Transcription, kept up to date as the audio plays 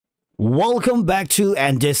Welcome back to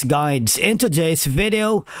Andy's Guides. In today's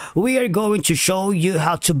video, we are going to show you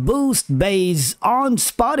how to boost bass on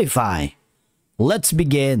Spotify. Let's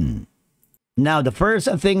begin. Now, the first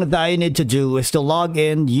thing that you need to do is to log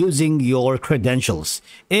in using your credentials.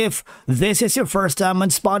 If this is your first time on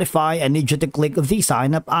Spotify, I need you to click the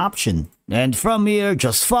sign up option. And from here,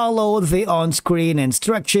 just follow the on-screen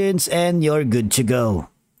instructions and you're good to go.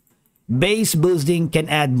 Bass boosting can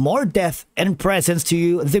add more depth and presence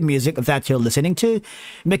to the music that you're listening to,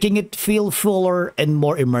 making it feel fuller and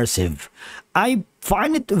more immersive. I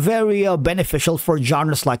find it very beneficial for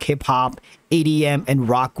genres like hip-hop, EDM, and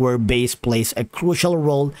rock, where bass plays a crucial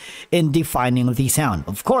role in defining the sound.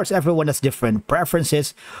 Of course, everyone has different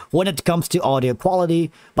preferences when it comes to audio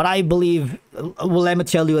quality, but I believe, well, let me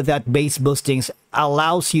tell you that bass boosting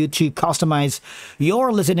allows you to customize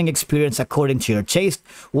your listening experience according to your taste,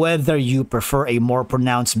 whether you prefer a more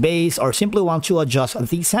pronounced bass or simply want to adjust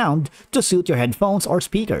the sound to suit your headphones or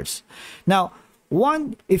speakers. Now,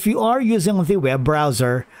 if you are using the web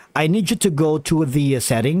browser, I need you to go to the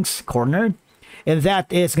settings corner, and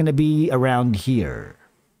that is going to be around here.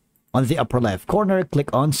 On the upper left corner,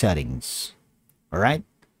 click on settings. All right.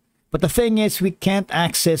 But the thing is, we can't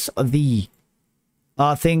access the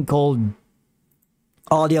thing called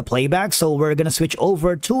audio playback, so we're going to switch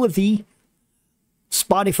over to the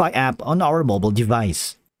Spotify app on our mobile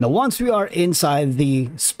device. Now, once we are inside the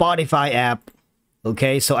Spotify app,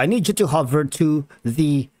 okay, so I need you to hover to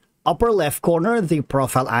the upper left corner, the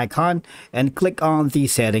profile icon, and click on the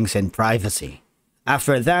settings and privacy.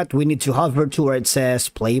 After that, we need to hover to where it says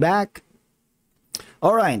playback.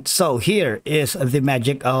 All right, so here is the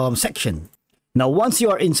magic section. Now, once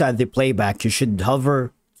you are inside the playback, you should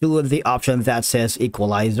hover to the option that says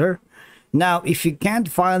equalizer. Now, if you can't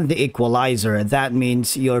find the equalizer, that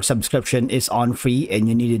means your subscription is on free and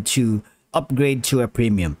you needed to upgrade to a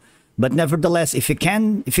premium. But nevertheless, if you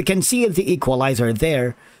can see the equalizer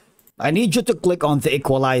there, I need you to click on the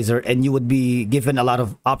equalizer and you would be given a lot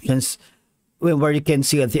of options where you can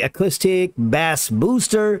see the acoustic, bass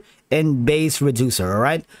booster, and bass reducer. All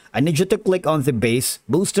right, I need you to click on the bass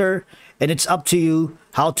booster, and it's up to you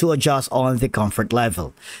how to adjust on the comfort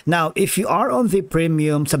level. Now, if you are on the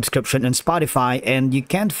premium subscription in Spotify and you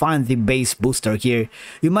can't find the bass booster here,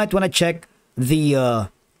 you might want to check the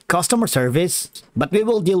customer service, but we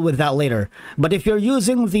will deal with that later. But if you're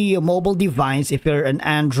using the mobile device, if you're an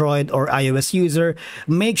Android or iOS user,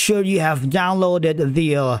 make sure you have downloaded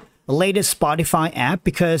the latest Spotify app,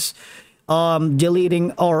 because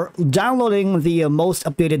deleting or downloading the most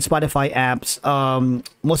updated Spotify apps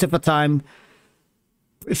most of the time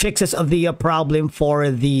fixes the problem for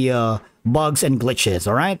the bugs and glitches.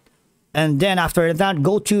 All right, and then after that,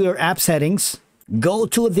 go to your app settings. Go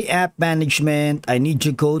to the app management. I need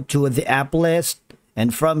you to go to the app list,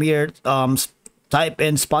 and from here, type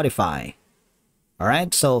in Spotify. All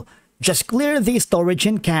right, so just clear the storage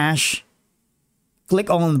and cache. Click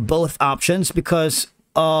on both options, because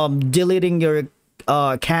deleting your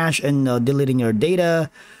cache and deleting your data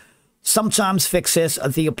sometimes fixes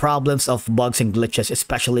the problems of bugs and glitches,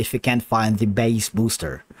 especially if you can't find the bass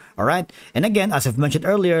booster. All right, and again, as I've mentioned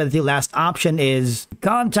earlier, the last option is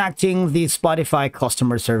contacting the Spotify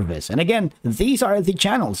customer service. And again, these are the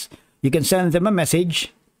channels. You can send them a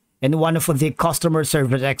message, and one of the customer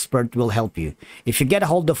service expert will help you. If you get a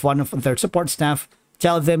hold of one of their support staff,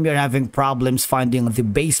 tell them you're having problems finding the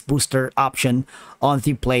bass booster option on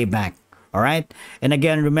the playback. All right. And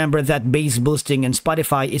again, remember that bass boosting in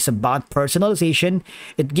Spotify is about personalization.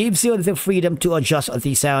 It gives you the freedom to adjust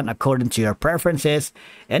the sound according to your preferences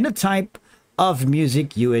and the type of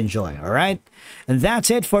music you enjoy. All right. And that's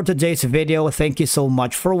it for today's video. Thank you so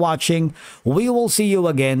much for watching. We will see you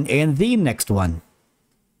again in the next one.